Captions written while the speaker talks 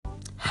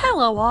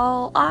Hello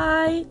all,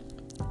 I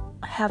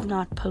have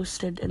not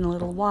posted in a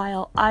little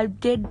while. I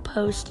did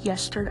post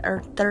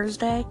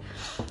Thursday,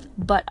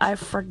 but I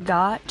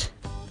forgot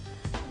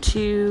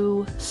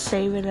to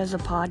save it as a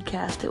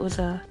podcast. It was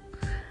a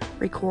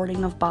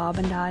recording of Bob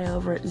and I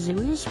over at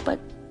Zooey's, but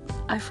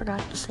I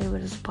forgot to save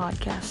it as a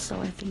podcast, so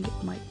I think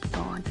it might be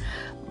gone.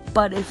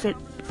 But if it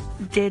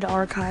did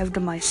archive to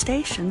my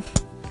station,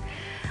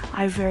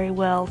 I very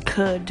well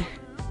could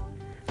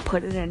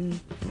put it in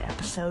an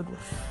episode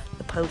with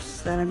the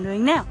posts that I'm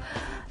doing now.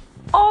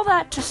 All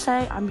that to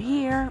say, I'm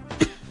here,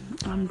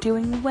 I'm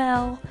doing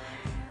well,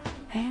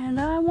 and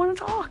I want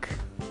to talk.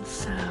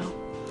 So,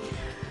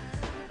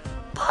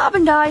 Bob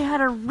and I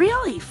had a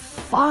really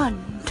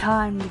fun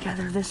time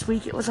together this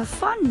week. It was a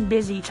fun,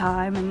 busy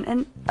time,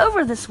 and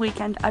over this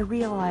weekend, I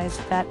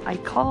realized that I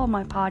call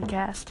my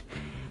podcast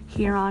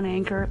here on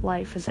Anchor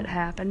Life as It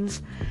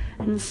Happens,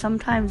 and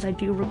sometimes I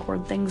do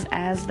record things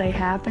as they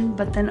happen,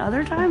 but then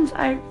other times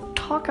I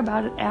talk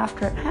about it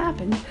after it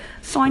happened,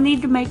 so I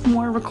need to make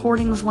more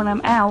recordings when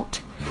I'm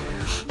out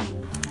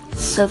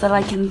so that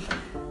I can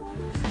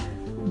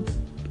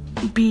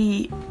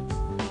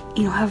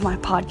have my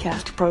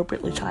podcast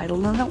appropriately titled.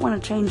 And I don't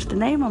want to change the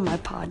name of my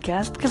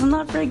podcast because I'm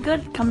not very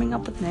good at coming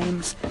up with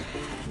names,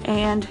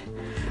 and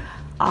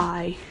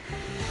I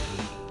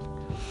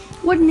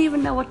wouldn't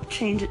even know what to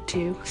change it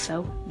to,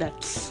 so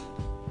that's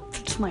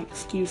my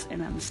excuse,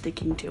 and I'm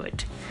sticking to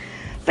it.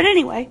 But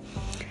anyway,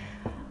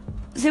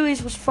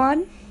 Zooey's was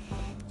fun.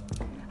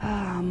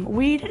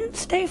 We didn't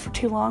stay for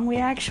too long. We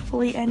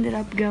actually ended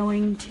up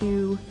going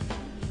to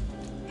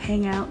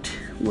hang out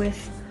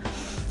with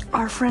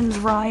our friends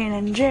Ryan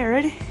and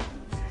Jared.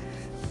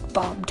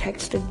 Bob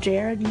texted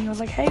Jared, and he was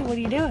like, "Hey, what are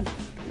you doing?"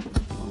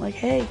 I'm like,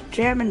 "Hey,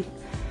 jamming.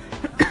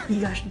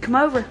 You guys should come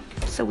over."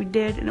 So we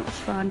did, and it was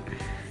fun.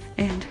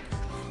 And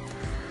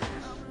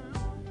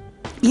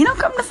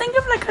come to think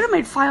of it, I could have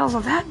made files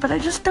of that, but I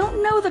just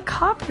don't know the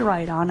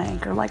copyright on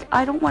Anchor. Like,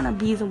 I don't want to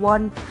be the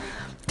one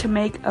to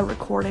make a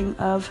recording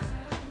of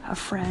a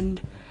friend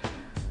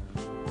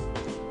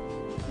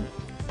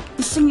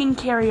singing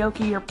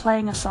karaoke or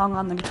playing a song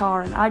on the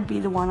guitar, and I'd be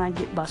the one I'd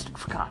get busted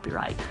for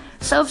copyright.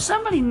 So if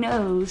somebody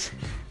knows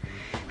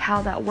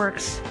how that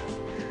works,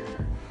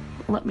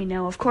 let me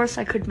know. Of course,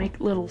 I could make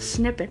little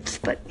snippets,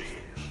 but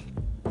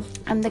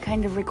I'm the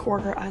kind of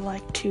recorder I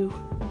like to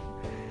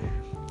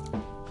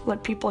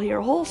let people hear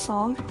a whole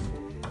song,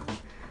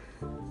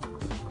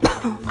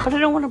 but I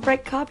don't want to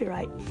break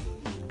copyright.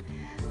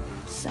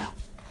 So,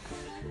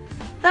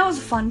 that was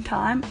a fun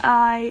time.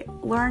 I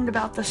learned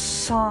about the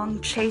song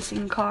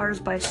Chasing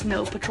Cars by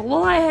Snow Patrol.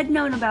 Well, I had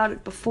known about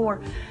it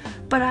before,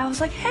 but I was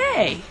like,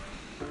 hey,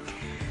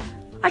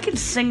 I could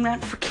sing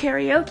that for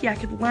karaoke. I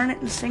could learn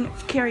it and sing it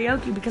for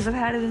karaoke because I've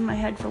had it in my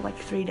head for like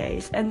 3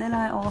 days. And then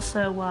I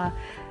also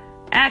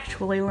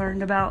actually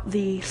learned about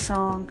the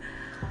song,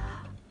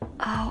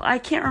 I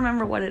can't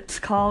remember what it's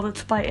called.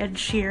 It's by Ed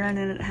Sheeran,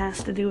 and it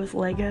has to do with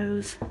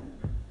Legos.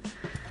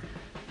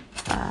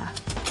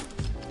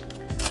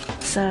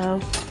 So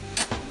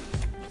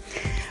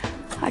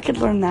I could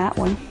learn that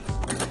one.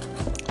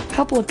 A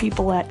couple of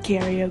people at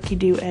karaoke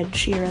do Ed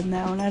Sheeran,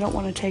 though, and I don't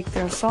want to take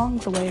their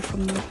songs away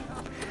from them.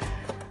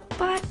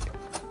 But,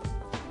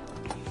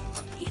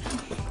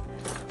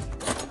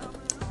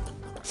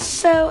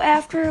 So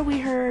after we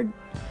heard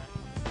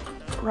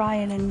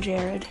Ryan and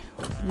Jared,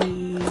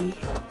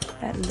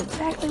 that is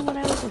exactly what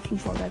I was looking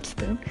for, that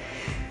spoon.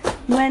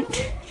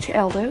 Went to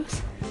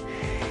Eldo's,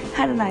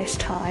 had a nice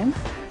time,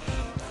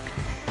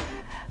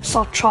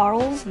 saw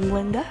Charles and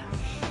Linda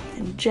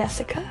and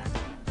Jessica,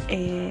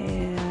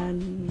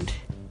 and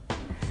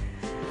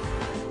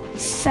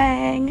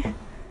sang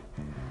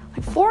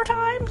like 4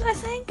 times, I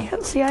think.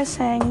 Let's see, I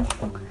sang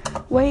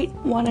Wait,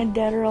 Wanted,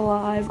 Dead or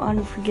Alive,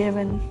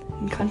 Unforgiven,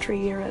 and Country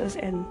Heroes,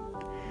 and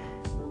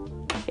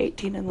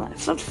 18 and Left.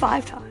 So that's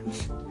 5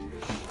 times.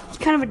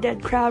 Kind of a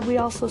dead crowd. We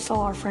also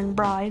saw our friend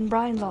Brian.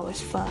 Brian's always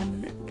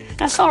fun.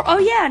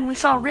 And we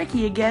saw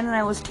Ricky again, and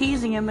I was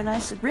teasing him, and I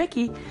said,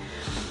 Ricky,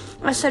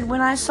 when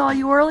I saw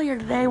you earlier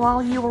today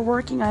while you were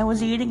working, I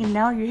was eating, and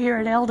now you're here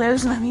at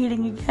Eldo's, and I'm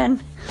eating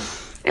again.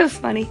 It was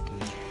funny.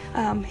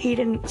 He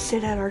didn't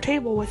sit at our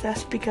table with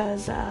us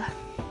because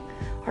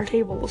our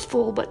table was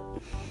full, but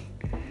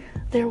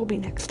there will be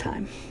next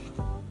time.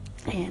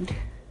 And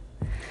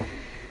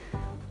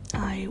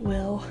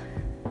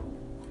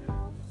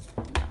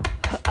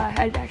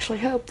I actually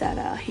hope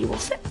that he will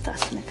sit with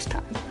us next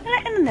time. And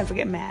I never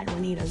get mad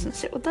when he doesn't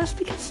sit with us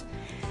because,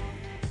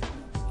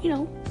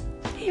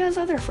 he has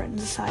other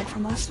friends aside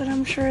from us that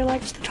I'm sure he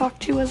likes to talk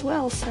to as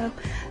well. So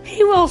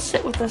he will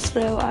sit with us,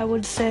 though, I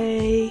would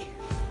say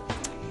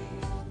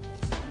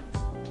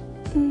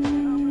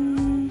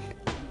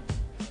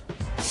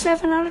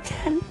 7 out of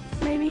 10,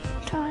 maybe,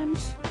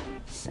 times.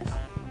 So,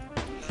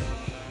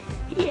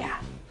 yeah,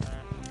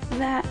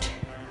 that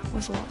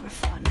was a lot of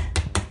fun.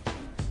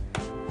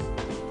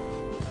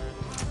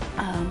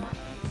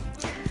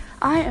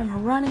 I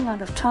am running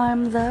out of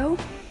time, though,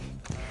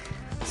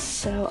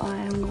 so I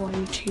am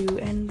going to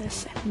end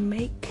this and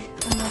make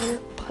another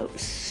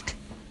post.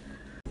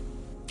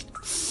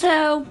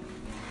 So,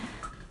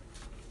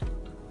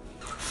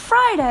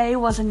 Friday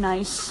was a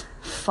nice,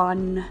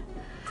 fun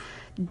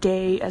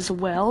day as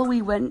well.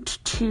 We went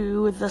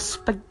to the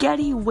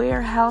Spaghetti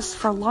Warehouse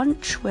for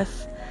lunch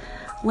with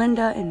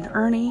Linda and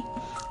Ernie.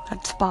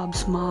 That's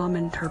Bob's mom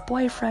and her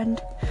boyfriend.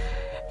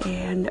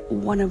 And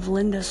one of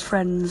Linda's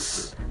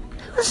friends,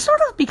 who has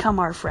sort of become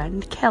our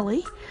friend,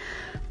 Kelly.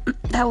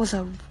 That was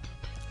a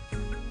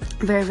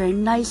very, very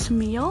nice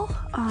meal.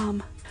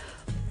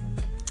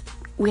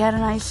 We had a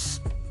nice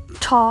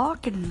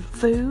talk and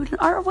food.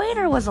 Our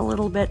waiter was a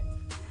little bit,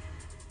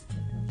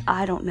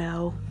 I don't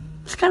know,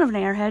 he's kind of an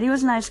airhead. He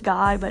was a nice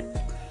guy, but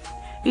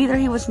either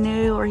he was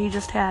new or he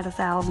just had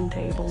 1,000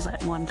 tables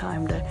at one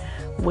time to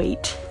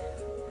wait.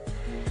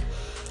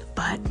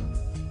 But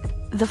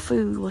the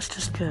food was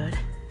just good,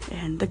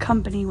 and the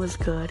company was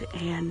good,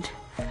 and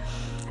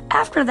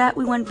after that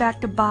we went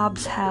back to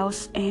Bob's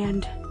house,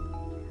 and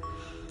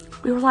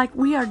we were like,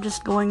 we are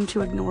just going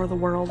to ignore the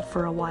world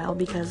for a while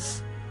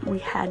because we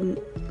hadn't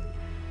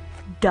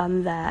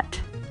done that.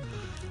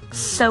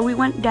 So we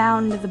went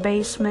down to the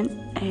basement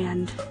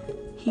and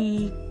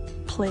he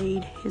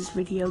played his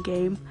video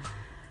game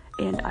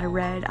and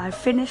I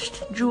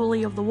finished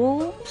Julie of the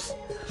Wolves,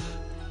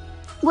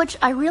 which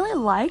I really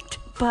liked,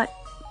 but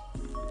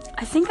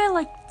I think I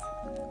liked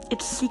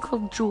its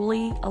sequel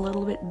Julie a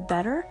little bit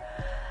better.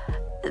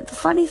 The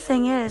funny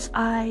thing is,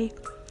 I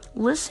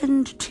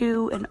listened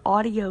to an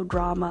audio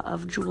drama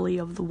of Julie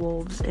of the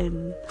Wolves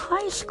in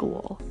high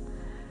school,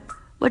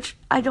 which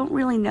I don't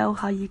really know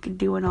how you could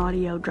do an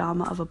audio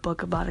drama of a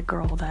book about a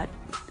girl that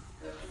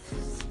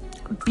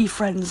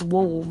befriends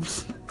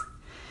wolves.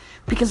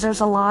 Because there's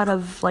a lot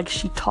of, like,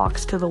 she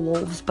talks to the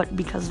wolves, but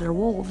because they're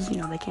wolves,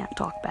 they can't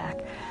talk back.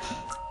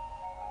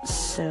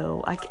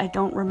 So, I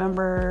don't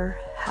remember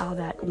how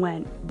that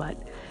went, but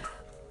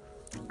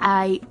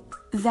I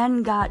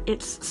then got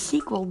its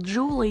sequel,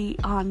 Julie,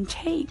 on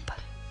tape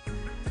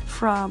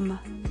from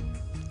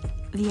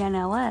the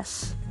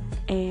NLS.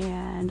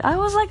 And I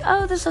was like,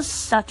 oh, this is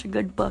such a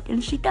good book.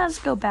 And she does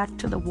go back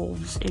to the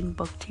wolves in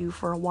book 2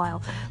 for a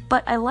while.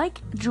 But I like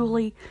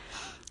Julie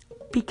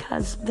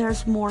because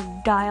there's more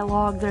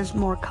dialogue, there's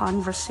more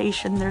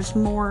conversation, there's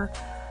more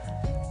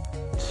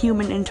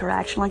human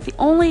interaction. Like, the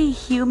only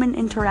human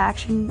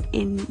interaction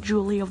in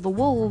Julie of the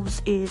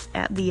Wolves is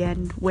at the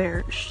end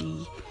where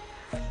she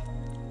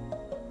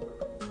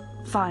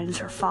finds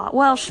her father.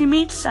 Well, she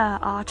meets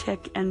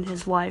Atik and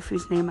his wife,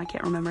 whose name I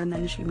can't remember, and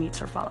then she meets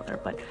her father.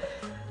 But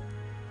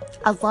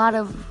a lot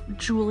of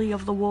Julie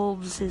of the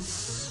Wolves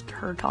is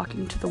her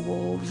talking to the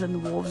wolves, and the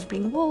wolves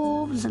being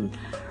wolves, and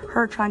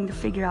her trying to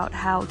figure out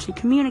how to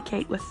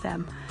communicate with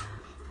them.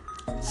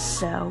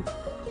 So,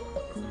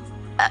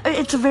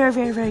 it's a very,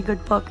 very, very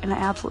good book, and I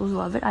absolutely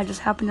love it. I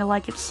just happen to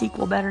like its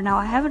sequel better. Now,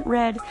 I haven't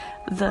read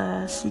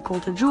the sequel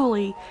to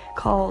Julie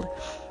called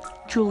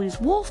Julie's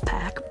Wolf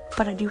Pack,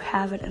 but I do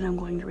have it, and I'm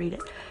going to read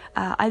it.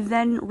 I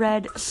then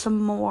read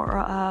some more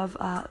of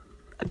A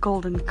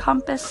Golden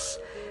Compass,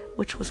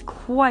 which was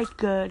quite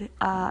good.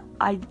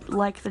 I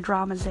like the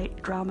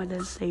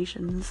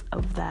dramatizations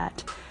of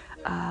that.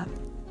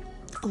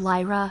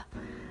 Lyra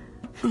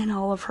and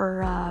all of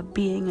her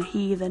being a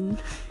heathen.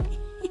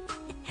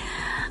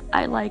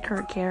 I like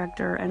her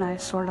character, and I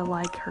sort of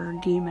like her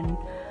demon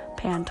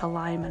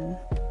Pantalaimon.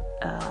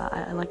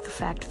 I like the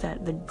fact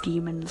that the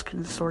demons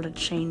can sort of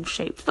change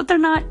shapes, but they're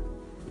not.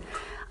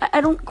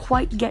 I don't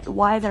quite get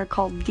why they're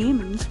called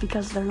demons,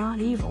 because they're not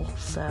evil.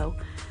 So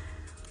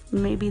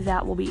maybe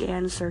that will be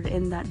answered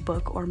in that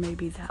book, or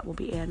maybe that will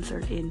be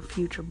answered in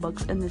future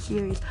books in the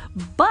series.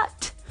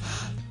 But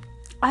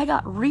I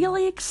got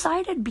really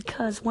excited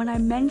because when I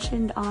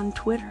mentioned on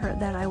Twitter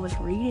that I was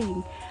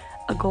reading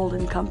A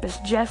Golden Compass,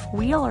 Jeff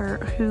Wheeler,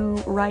 who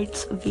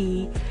writes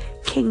the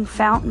King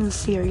Fountain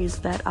series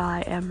that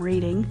I am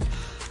reading,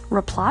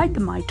 replied to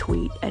my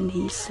tweet, and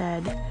he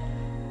said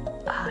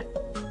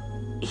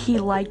he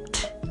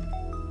liked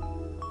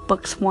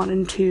books 1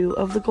 and 2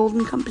 of the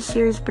Golden Compass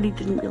series, but he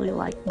didn't really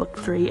like book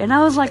 3. And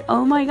I was like,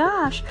 oh my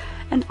gosh,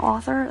 an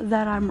author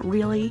that I'm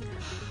really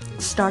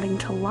starting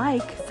to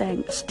like,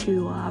 thanks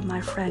to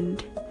my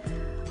friend,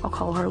 I'll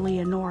call her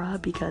Leonora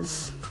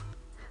because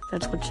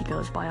that's what she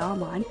goes by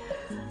online,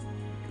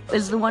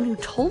 is the one who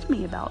told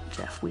me about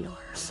Jeff Wheeler.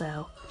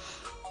 So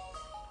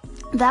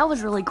that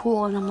was really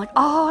cool, and I'm like,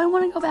 oh, I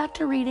want to go back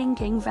to reading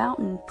King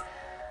Fountain,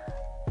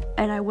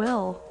 and I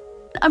will.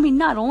 I mean,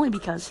 not only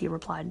because he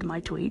replied to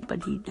my tweet,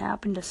 but he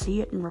happened to see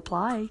it and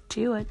reply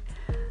to it,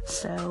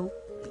 so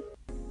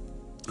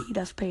he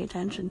does pay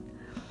attention.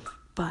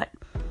 But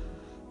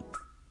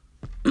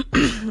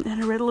and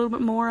I read a little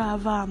bit more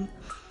of what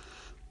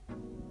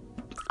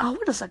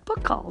is that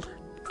book called?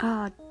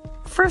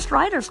 First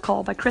Writer's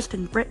Call by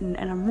Kristen Britton,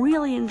 and I'm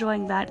really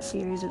enjoying that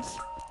series. It's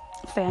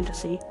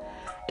fantasy.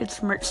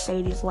 It's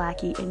Mercedes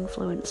Lackey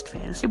influenced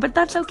fantasy, but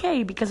that's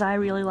okay because I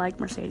really like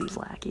Mercedes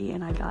Lackey,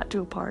 and I got to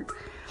a part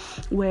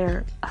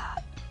where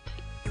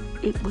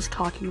it was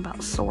talking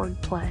about sword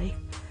play,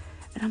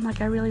 and I'm like,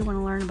 I really want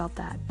to learn about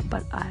that,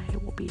 but I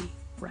will be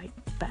right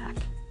back.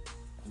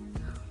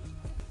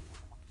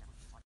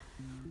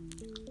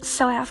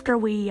 So after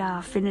we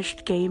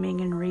finished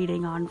gaming and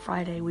reading on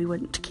Friday, we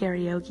went to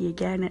karaoke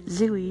again at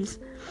Zooey's,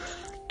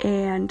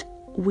 and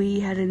we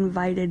had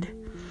invited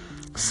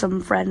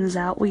some friends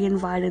out. We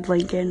invited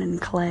Lincoln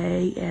and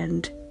Clay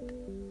and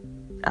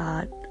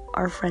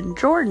our friend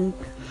Jordan,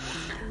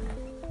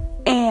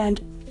 and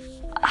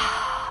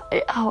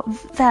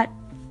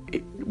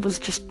it was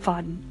just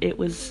fun.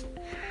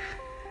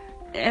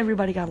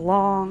 Everybody got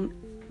along.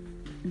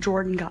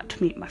 Jordan got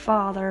to meet my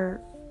father.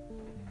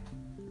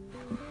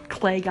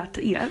 Clay got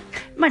to,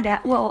 my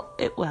dad,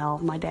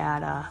 my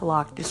dad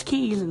locked his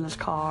keys in his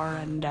car,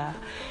 and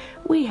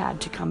we had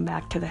to come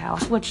back to the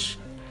house, which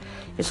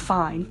is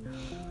fine.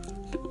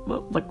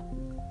 But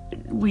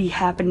we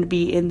happened to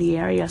be in the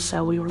area,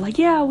 so we were like,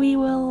 yeah, we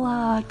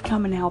will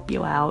come and help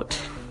you out.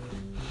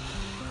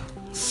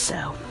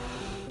 So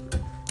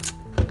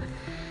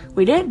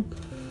we did,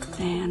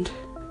 and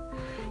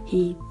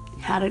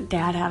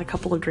Dad had a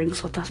couple of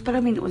drinks with us, but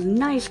it was a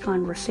nice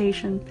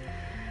conversation.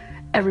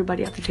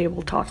 Everybody at the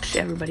table talked to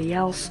everybody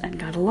else and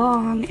got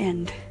along,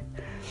 and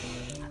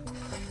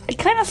it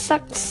kind of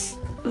sucks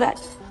that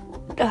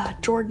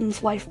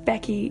Jordan's wife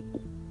Becky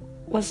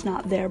was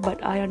not there,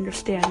 but I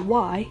understand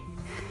why.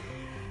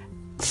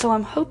 So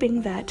I'm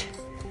hoping that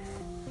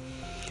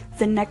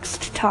the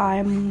next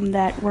time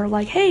that we're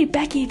like, hey,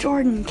 Becky,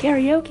 Jordan,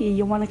 karaoke,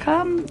 you want to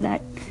come?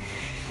 That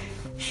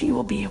she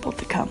will be able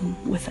to come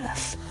with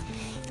us.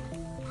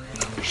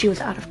 She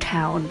was out of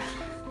town,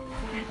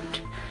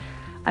 and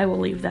I will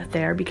leave that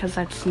there because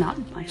that's not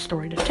my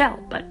story to tell,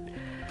 but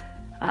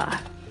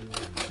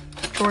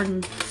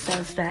Jordan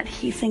says that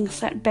he thinks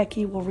that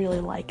Becky will really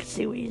like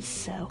Zooey's,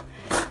 so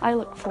I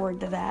look forward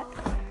to that.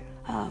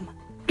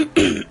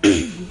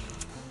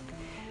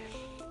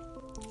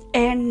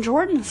 And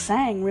Jordan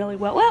sang really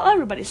well. Well,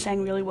 everybody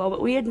sang really well,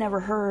 but we had never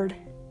heard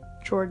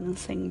Jordan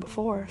sing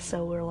before,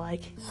 so we're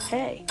like,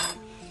 hey,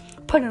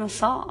 put in a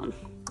song.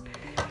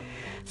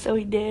 So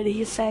he did.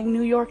 He sang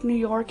New York, New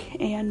York,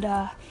 and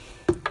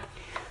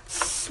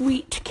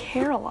Sweet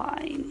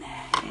Caroline.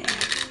 And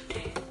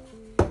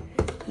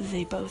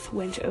they both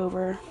went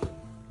over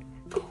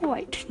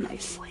quite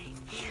nicely.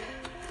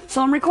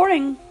 So I'm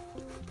recording,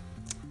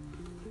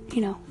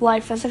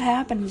 life as it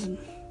happens, and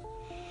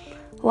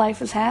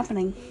life is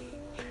happening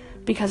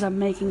because I'm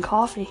making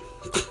coffee.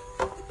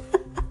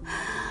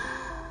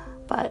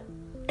 But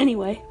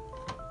anyway,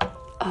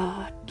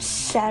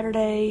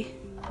 Saturday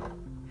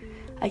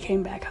I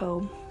came back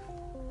home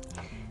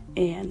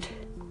and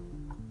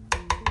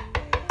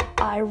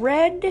I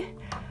read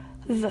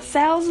The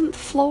 1,000th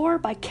Floor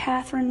by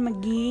Katharine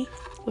McGee,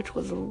 which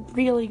was a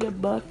really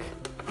good book.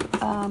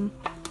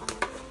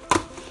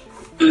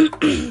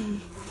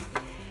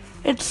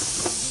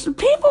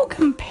 People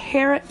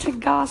compare it to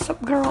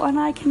Gossip Girl, and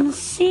I can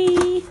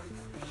see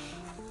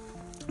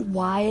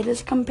why it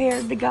is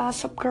compared to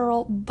Gossip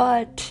Girl,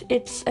 but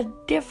it's a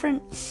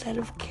different set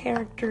of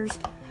characters.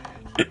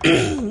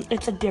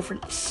 It's a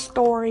different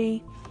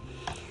story,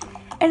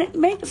 and it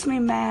makes me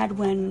mad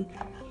when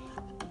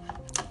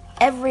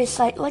every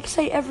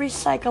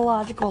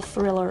psychological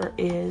thriller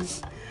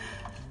is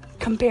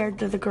compared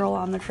to The Girl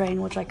on the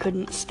Train, which I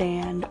couldn't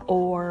stand,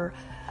 or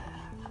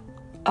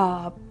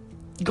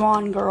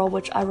Gone Girl,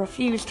 which I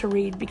refused to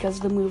read because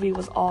the movie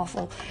was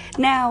awful.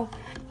 Now,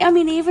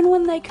 even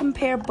when they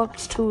compare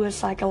books to a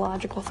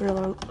psychological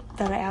thriller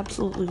that I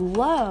absolutely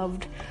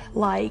loved,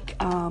 like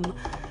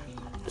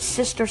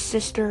Sister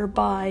Sister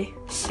by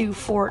Sue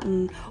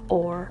Fortin,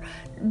 or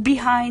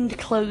Behind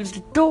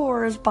Closed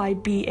Doors by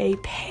B.A.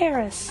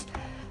 Paris,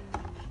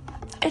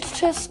 it's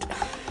just,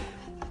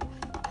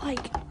 I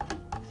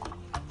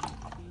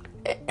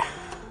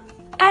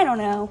don't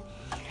know.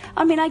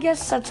 I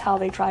guess that's how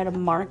they try to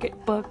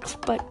market books,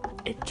 but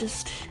it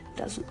just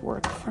doesn't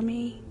work for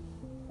me.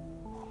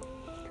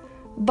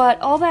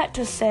 But all that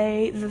to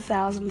say, The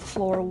 1,000th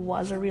Floor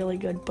was a really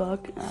good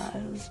book. It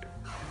was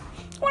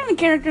one of the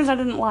characters I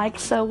didn't like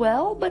so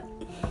well, but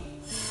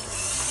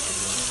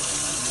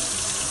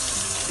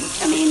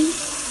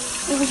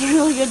it was a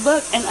really good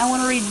book, and I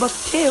want to read book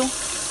 2.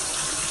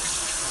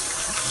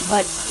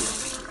 But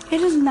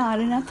it is not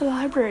at the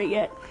library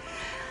yet.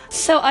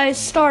 So I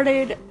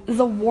started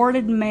The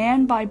Warded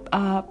Man by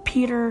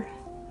Peter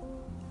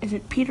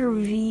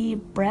V.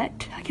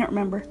 Brett? I can't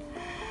remember.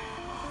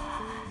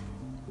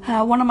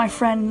 One of my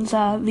friends,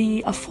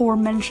 the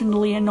aforementioned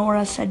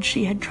Leonora, said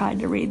she had tried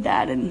to read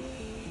that, and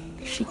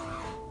she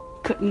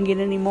couldn't get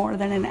any more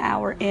than an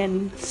hour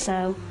in,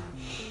 so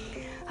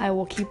I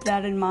will keep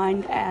that in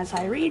mind as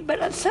I read.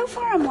 But so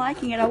far I'm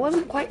liking it. I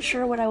wasn't quite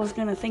sure what I was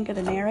going to think of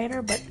the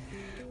narrator, but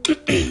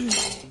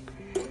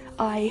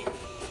I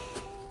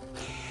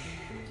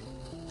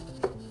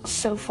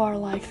so far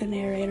like the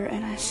narrator,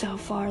 and I so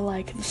far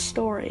like the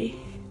story.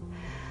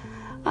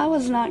 I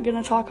was not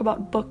going to talk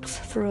about books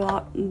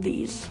throughout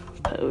these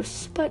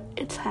posts, but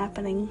it's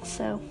happening,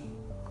 so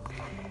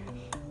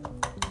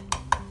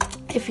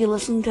if you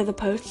listen to the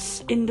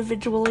posts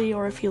individually,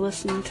 or if you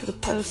listen to the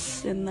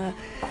posts in the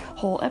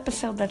whole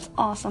episode, that's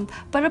awesome.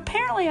 But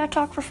apparently I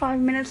talked for 5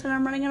 minutes and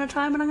I'm running out of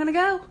time and I'm going to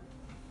go.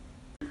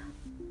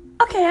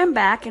 Okay, I'm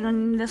back,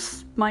 and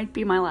this might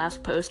be my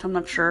last post, I'm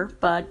not sure,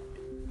 but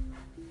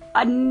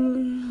I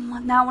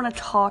now want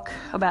to talk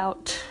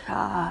about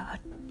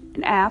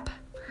an app.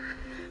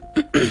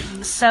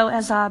 So,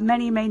 as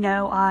many may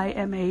know, I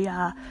am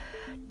a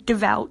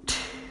devout,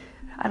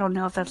 I don't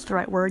know if that's the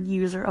right word,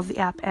 user of the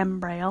app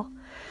Mbraille.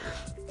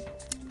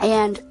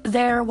 And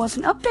there was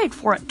an update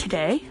for it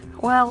today.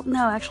 Well,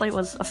 no, actually it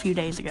was a few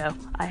days ago.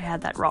 I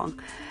had that wrong.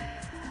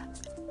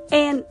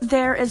 And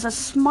there is a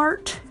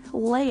smart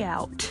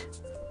layout,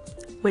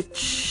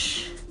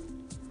 which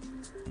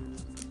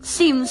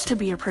seems to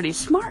be a pretty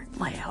smart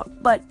layout,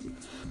 but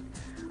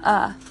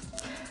I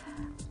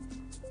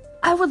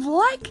would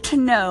like to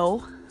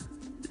know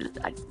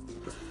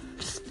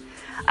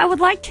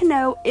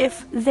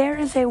if there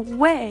is a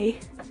way,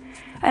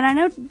 and I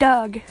know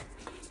Doug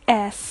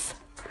S.,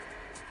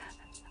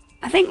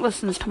 I think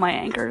listens to my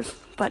anchors,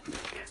 but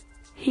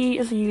he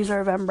is a user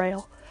of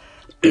Mbraille.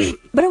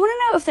 But I want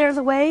to know if there's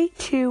a way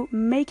to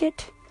make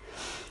it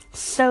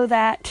so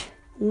that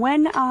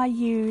when I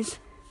use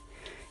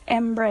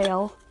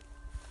Mbraille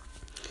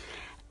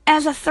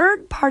as a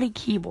third-party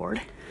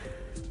keyboard,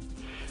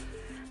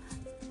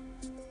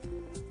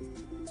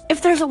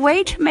 if there's a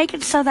way to make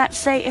it so that,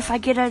 say, if I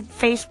get a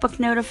Facebook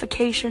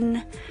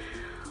notification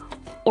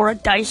or a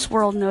Dice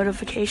World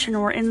notification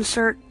or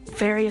insert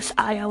various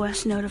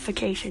iOS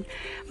notification,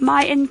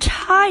 my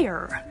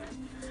entire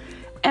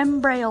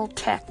Mbraille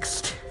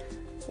text,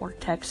 or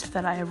text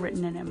that I have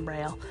written in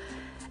Mbraille,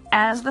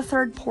 as the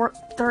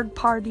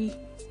third-party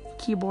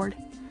keyboard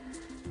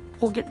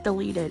will get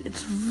deleted.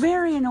 It's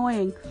very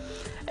annoying.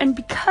 And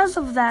because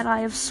of that, I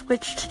have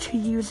switched to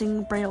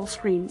using Braille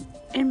Screen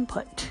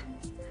Input,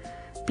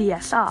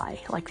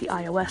 BSI, like the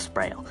iOS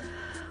Braille.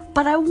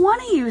 But I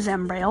want to use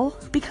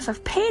Mbraille because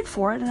I've paid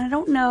for it, and I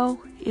don't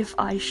know if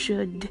I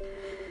should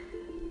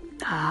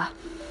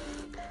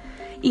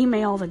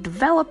email the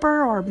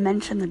developer or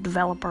mention the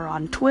developer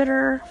on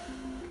Twitter.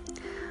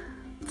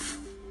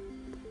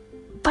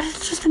 But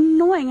it's just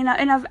annoying,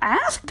 and I've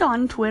asked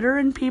on Twitter,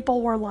 and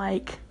people were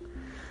like,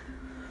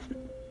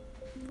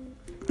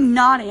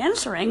 not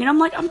answering, and I'm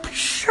like, I'm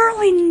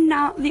surely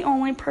not the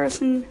only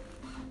person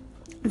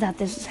that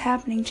this is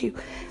happening to.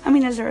 I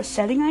mean, is there a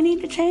setting I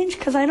need to change?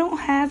 Because I don't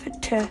have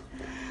it to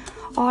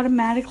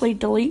automatically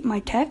delete my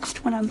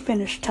text when I'm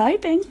finished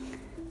typing.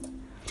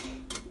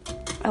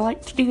 I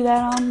like to do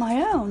that on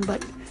my own,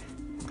 but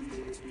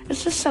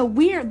it's just so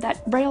weird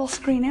that Braille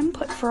Screen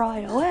Input for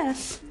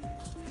iOS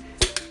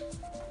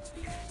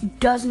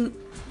doesn't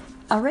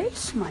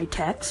erase my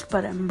text,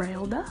 but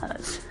Mbraille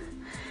does.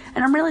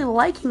 And I'm really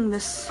liking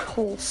this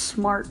whole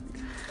smart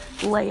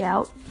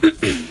layout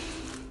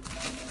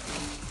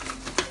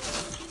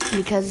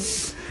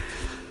because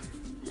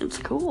it's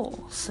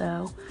cool.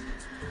 So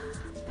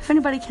if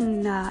anybody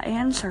can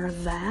answer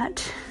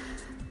that,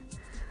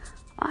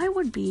 I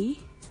would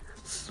be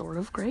sort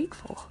of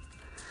grateful.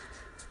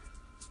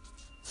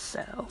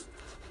 So,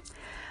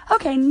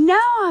 okay, now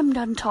I'm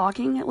done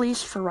talking, at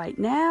least for right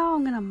now.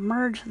 I'm going to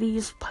merge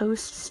these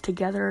posts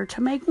together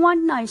to make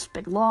one nice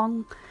big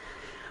long,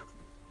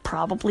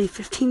 probably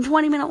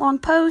 15-20 minute long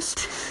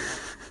post.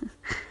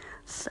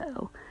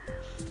 So,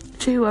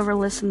 to whoever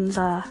listens,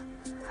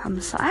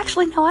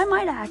 actually, no, I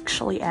might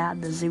actually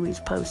add the Zooey's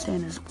post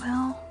in as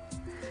well,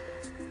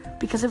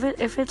 because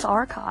if it's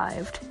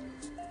archived.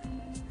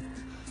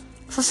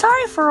 So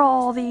sorry for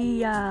all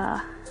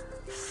the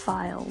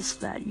files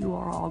that you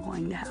are all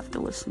going to have to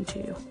listen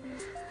to,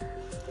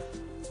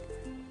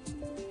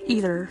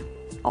 either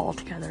all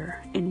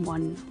together in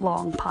one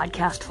long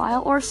podcast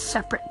file or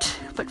separate.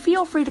 But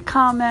feel free to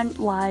comment,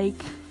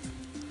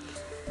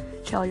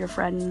 tell your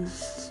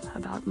friends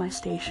about my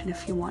station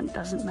if you want,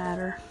 doesn't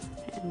matter,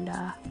 and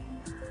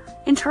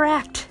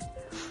interact.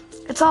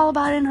 It's all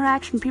about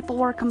interaction. People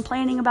were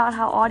complaining about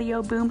how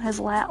Audio Boom has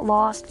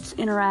lost its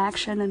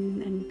interaction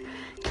and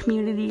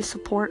community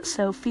support,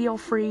 so feel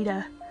free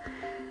to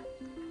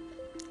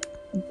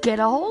get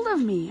a hold of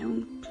me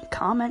and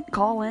comment,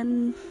 call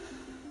in,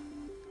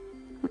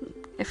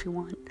 if you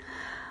want.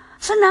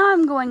 So now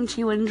I'm going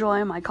to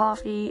enjoy my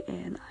coffee,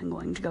 and I'm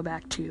going to go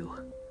back to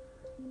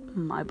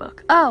my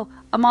book. Oh,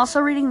 I'm also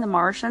reading The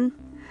Martian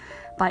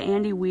by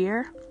Andy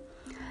Weir,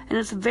 and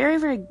it's very,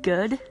 very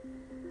good.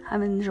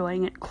 I'm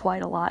enjoying it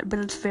quite a lot, but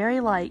it's very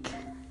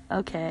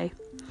okay,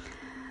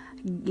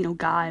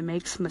 guy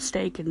makes a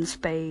mistake in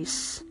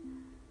space,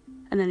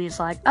 and then he's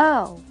like,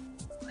 oh,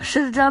 I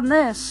should have done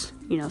this.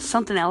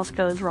 Something else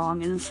goes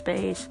wrong in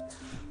space.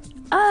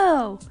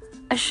 Oh,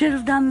 I should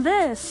have done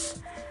this.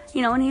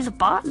 And he's a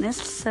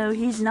botanist, so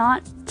he's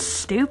not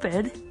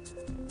stupid,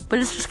 but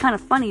it's just kind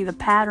of funny, the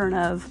pattern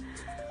of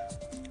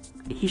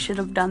he should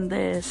have done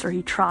this, or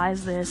he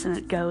tries this and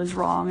it goes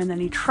wrong, and then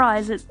he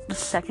tries it the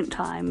second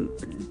time,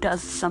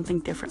 does something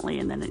differently,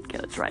 and then it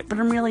goes right. But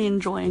I'm really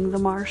enjoying The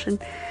Martian.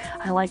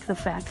 I like the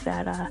fact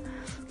that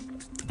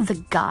the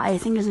guy, I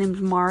think his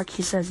name's Mark,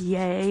 he says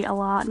yay a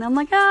lot, and I'm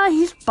like,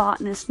 he's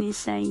botanist and he's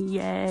saying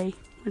yay,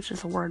 which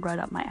is a word right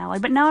up my alley.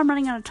 But now I'm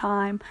running out of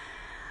time,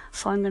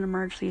 so I'm going to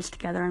merge these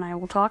together, and I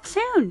will talk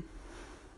soon.